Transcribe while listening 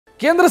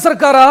ಕೇಂದ್ರ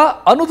ಸರ್ಕಾರ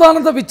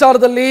ಅನುದಾನದ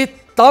ವಿಚಾರದಲ್ಲಿ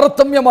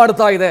ತಾರತಮ್ಯ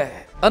ಮಾಡ್ತಾ ಇದೆ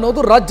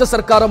ಅನ್ನೋದು ರಾಜ್ಯ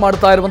ಸರ್ಕಾರ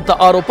ಮಾಡ್ತಾ ಇರುವಂತ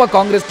ಆರೋಪ,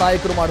 ಕಾಂಗ್ರೆಸ್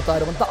ನಾಯಕರು ಮಾಡ್ತಾ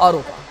ಇರುವಂತ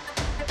ಆರೋಪ.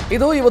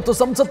 ಇದು ಇವತ್ತು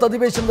ಸಂಸತ್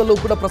ಅಧಿವೇಶನದಲ್ಲೂ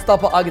ಕೂಡ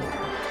ಪ್ರಸ್ತಾಪ ಆಗಿದೆ.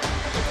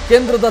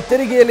 ಕೇಂದ್ರದ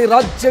ತೆರಿಗೆಯಲ್ಲಿ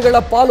ರಾಜ್ಯಗಳ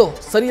ಪಾಲು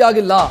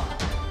ಸರಿಯಾಗಿಲ್ಲ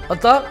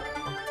ಅಂತ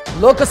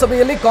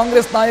ಲೋಕಸಭೆಯಲ್ಲಿ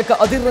ಕಾಂಗ್ರೆಸ್ ನಾಯಕ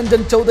ಅಧೀರ್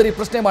ರಂಜನ್ ಚೌಧರಿ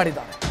ಪ್ರಶ್ನೆ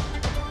ಮಾಡಿದ್ದಾರೆ.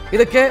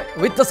 ಇದಕ್ಕೆ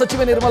ವಿತ್ತ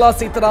ಸಚಿವೆ ನಿರ್ಮಲಾ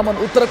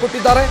ಸೀತಾರಾಮನ್ ಉತ್ತರ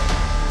ಕೊಟ್ಟಿದ್ದಾರೆ.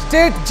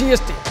 ಸ್ಟೇಟ್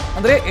ಜಿಎಸ್ಟಿ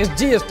ಅಂದ್ರೆ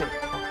SGST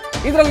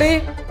ಇದರಲ್ಲಿ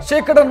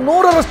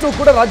 100%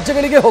 ಕೂಡ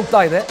ರಾಜ್ಯಗಳಿಗೆ ಹೋಗ್ತಾ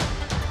ಇದೆ.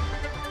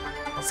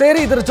 ಸೇರಿ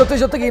ಇದರ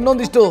ಜೊತೆಗೆ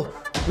ಇನ್ನೊಂದಿಷ್ಟು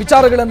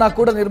ವಿಚಾರಗಳನ್ನ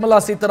ಕೂಡ ನಿರ್ಮಲಾ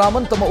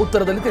ಸೀತಾರಾಮನ್ ತಮ್ಮ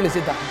ಉತ್ತರದಲ್ಲಿ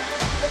ತಿಳಿಸಿದ್ದಾರೆ.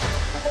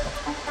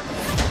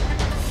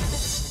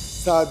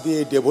 The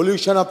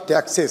devolution of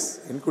taxes,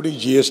 including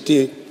GST,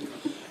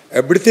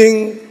 everything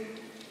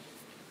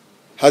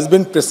has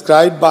been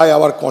prescribed by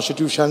our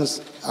constitutions,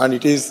 and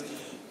it is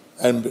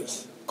a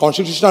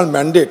constitutional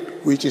mandate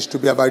which is to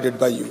be abided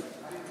by you.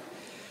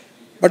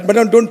 But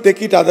madam, don't take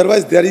it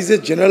otherwise. There is a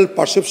general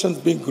perception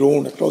being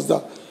grown across the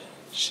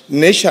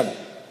nation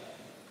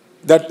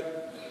that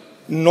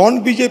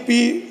non-BJP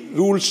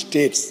ruled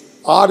states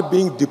are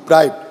being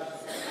deprived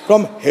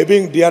from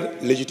having their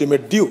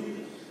legitimate due.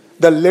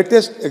 The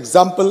latest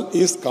example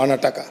is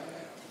Karnataka,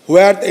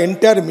 where the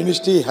entire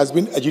ministry has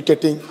been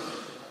agitating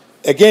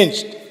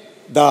against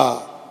the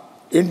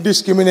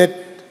indiscriminate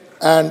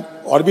and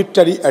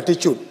arbitrary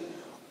attitude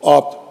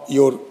of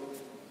your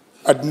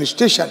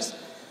administrations.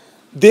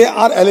 They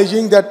are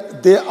alleging that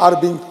they are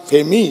being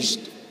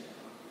famished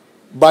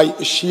by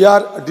sheer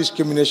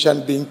discrimination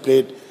being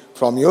played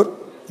from your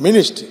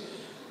ministry.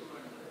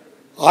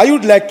 I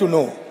would like to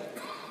know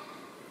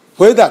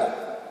whether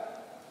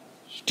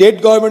state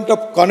government of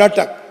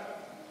Karnataka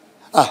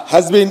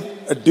has been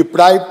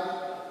deprived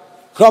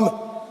from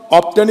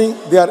obtaining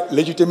their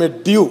legitimate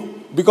due,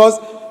 because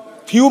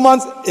few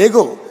months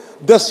ago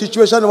the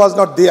situation was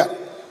not there.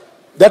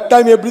 That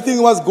time everything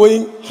was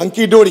going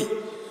hunky-dory.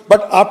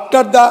 But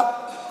after the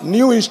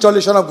new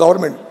installation of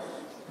government,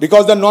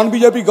 because the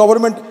non-BJP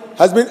government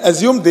has been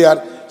assumed there,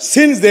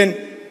 since then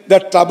the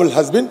trouble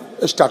has been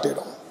started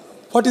on.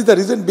 What is the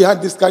reason behind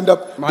this kind of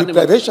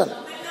deprivation?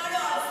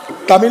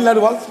 Tamil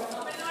Nadu was?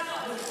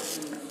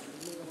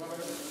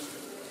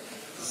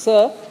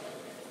 Sir,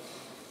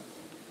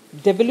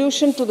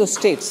 devolution to the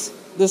states,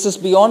 this is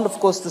beyond, of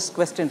course, this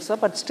question, sir,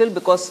 but still,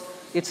 because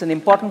it's an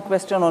important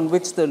question on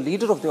which the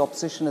leader of the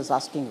opposition is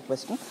asking a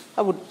question,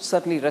 I would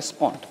certainly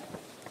respond.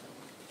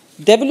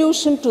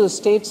 Devolution to the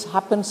states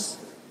happens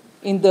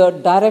in the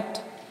direct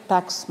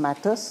tax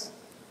matters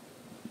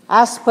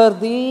as per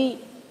the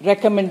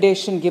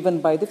recommendation given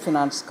by the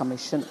Finance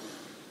Commission.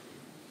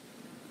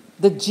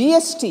 The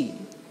GST,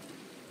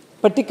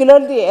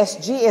 particularly the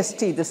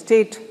SGST, the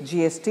state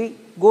GST,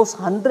 goes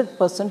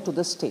 100% to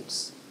the states.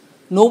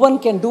 No one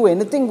can do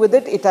anything with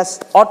it. It has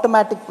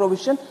automatic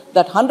provision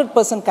that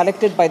 100%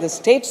 collected by the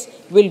states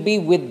will be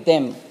with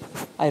them.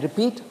 I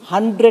repeat,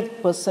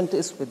 100%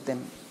 is with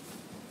them.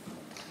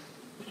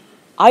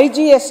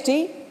 IGST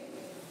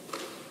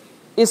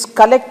is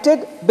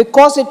collected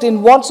because it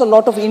involves a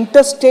lot of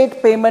interstate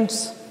payments.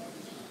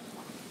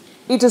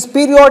 It is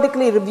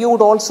periodically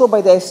reviewed also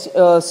by the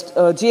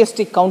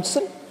GST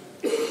Council.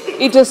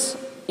 It is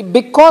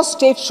because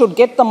states should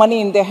get the money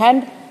in their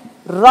hand,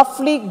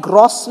 roughly,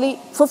 grossly,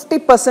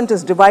 50%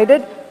 is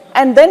divided,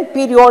 and then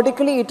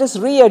periodically it is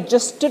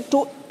readjusted to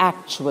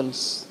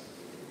actuals.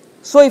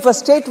 So if a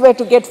state were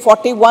to get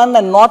 41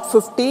 and not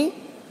 50,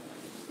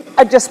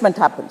 adjustment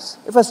happens.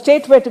 If a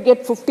state were to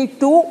get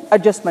 52,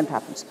 adjustment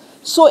happens.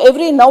 So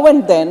every now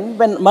and then,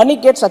 when money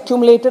gets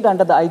accumulated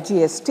under the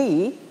IGST,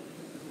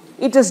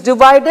 it is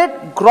divided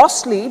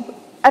grossly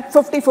at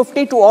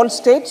 50-50 to all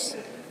states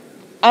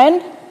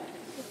and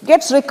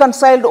gets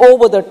reconciled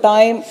over the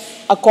time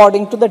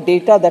according to the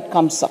data that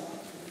comes up.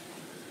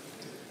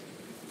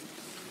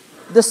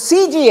 The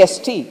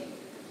CGST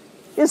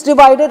is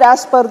divided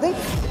as per the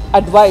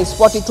advice,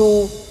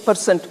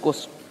 42%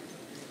 goes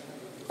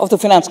of the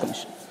Finance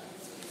Commission.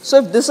 So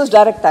if this is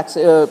direct tax,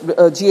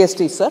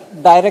 GST, sir,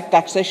 direct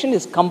taxation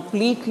is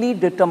completely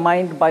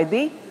determined by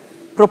the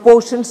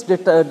proportions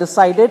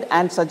decided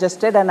and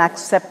suggested and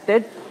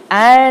accepted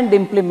and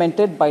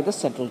implemented by the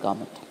central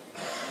government.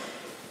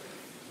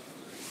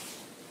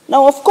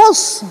 Now, of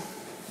course,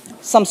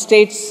 some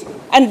states,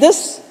 and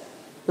this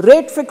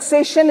rate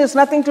fixation is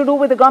nothing to do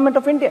with the government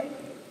of India.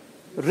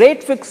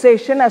 Rate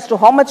fixation as to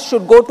how much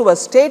should go to a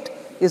state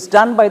is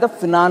done by the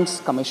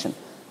Finance Commission.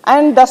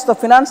 And does the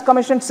Finance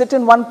Commission sit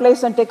in one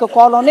place and take a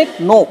call on it?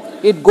 No.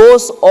 It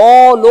goes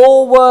all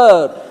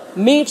over,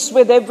 meets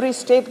with every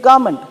state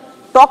government,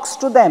 talks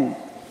to them,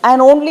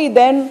 and only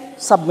then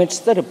submits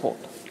the report.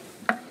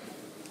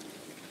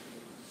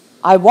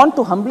 I want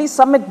to humbly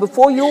submit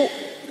before you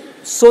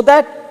so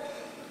that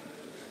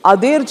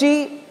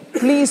Adhirji,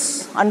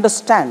 please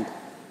understand,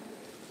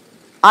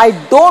 I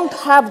don't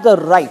have the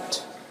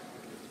right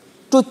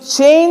to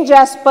change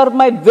as per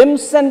my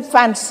whims and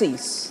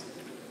fancies,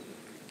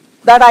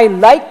 that I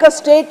like a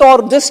state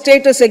or this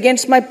state is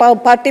against my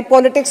party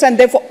politics and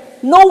therefore,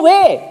 no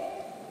way.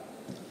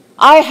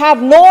 I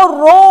have no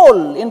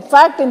role. In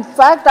fact,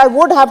 I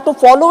would have to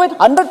follow it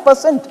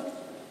 100%.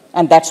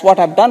 And that's what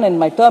I've done in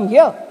my term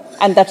here.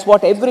 And that's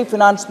what every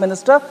finance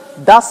minister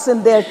does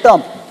in their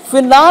term.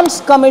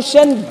 Finance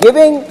Commission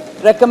giving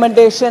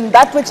recommendation,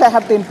 that which I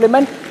have to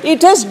implement,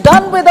 it is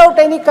done without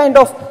any kind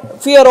of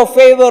fear or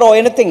favor or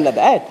anything like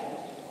that.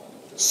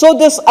 So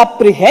this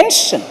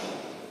apprehension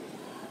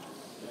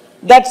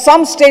that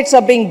some states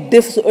are being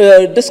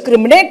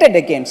discriminated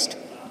against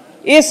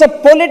is a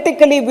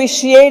politically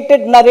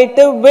vitiated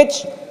narrative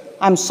which,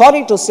 I'm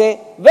sorry to say,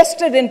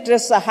 vested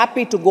interests are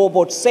happy to go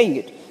about saying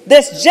it.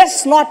 There's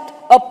just not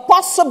a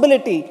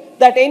possibility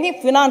that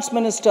any finance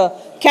minister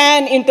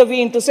can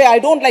intervene to say, I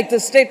don't like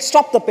this state,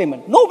 stop the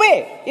payment. No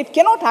way. It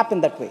cannot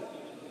happen that way.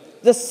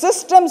 The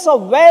systems are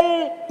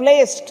well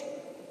placed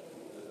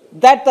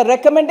that the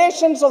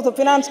recommendations of the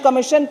Finance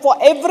Commission for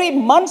every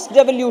month's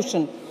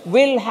devolution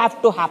will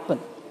have to happen.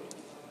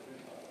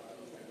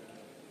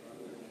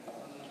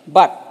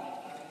 But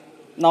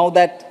now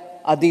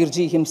that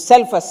Adirji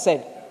himself has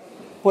said,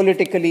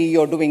 politically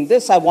you're doing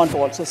this, I want to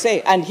also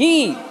say, and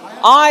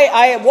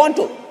I want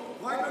to.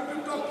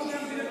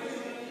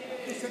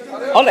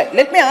 All right,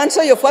 let me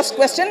answer your first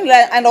question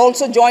and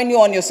also join you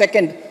on your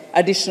second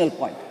additional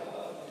point.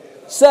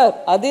 Sir,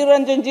 Adhir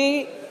Ranjan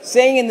ji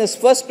saying in this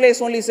first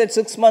place only said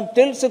 6 months,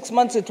 till 6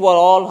 months it was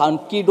all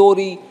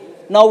hunky-dory,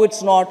 now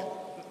it's not.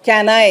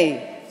 Can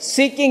I,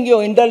 seeking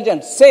your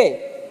indulgence,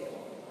 say,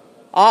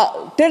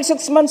 till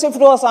 6 months if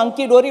it was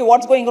hunky-dory,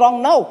 what's going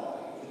wrong now?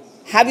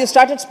 Have you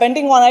started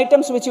spending on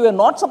items which you were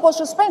not supposed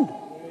to spend?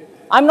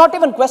 I'm not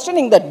even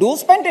questioning that, do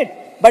spend it,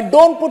 but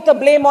don't put the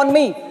blame on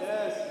me.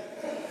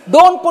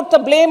 Don't put the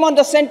blame on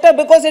the center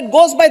because it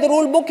goes by the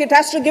rule book, it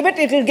has to give it,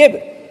 it will give.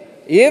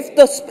 If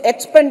the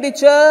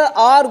expenditure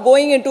are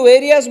going into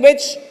areas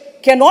which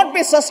cannot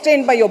be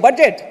sustained by your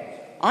budget,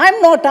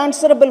 I'm not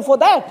answerable for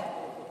that.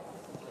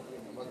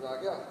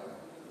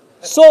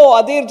 So,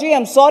 Adirji,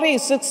 I'm sorry,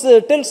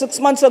 till 6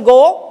 months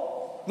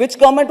ago, which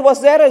government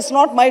was there, it's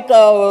not my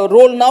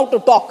role now to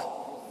talk.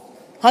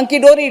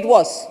 Hunky-dory it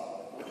was.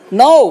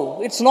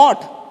 No, it's not.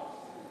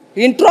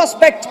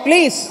 Introspect,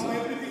 please.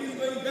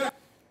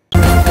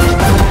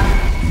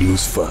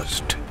 News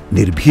first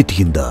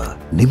ನಿರ್ಭೀತಿಯಿಂದ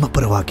ನಿಮ್ಮ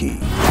ಪರವಾಗಿ.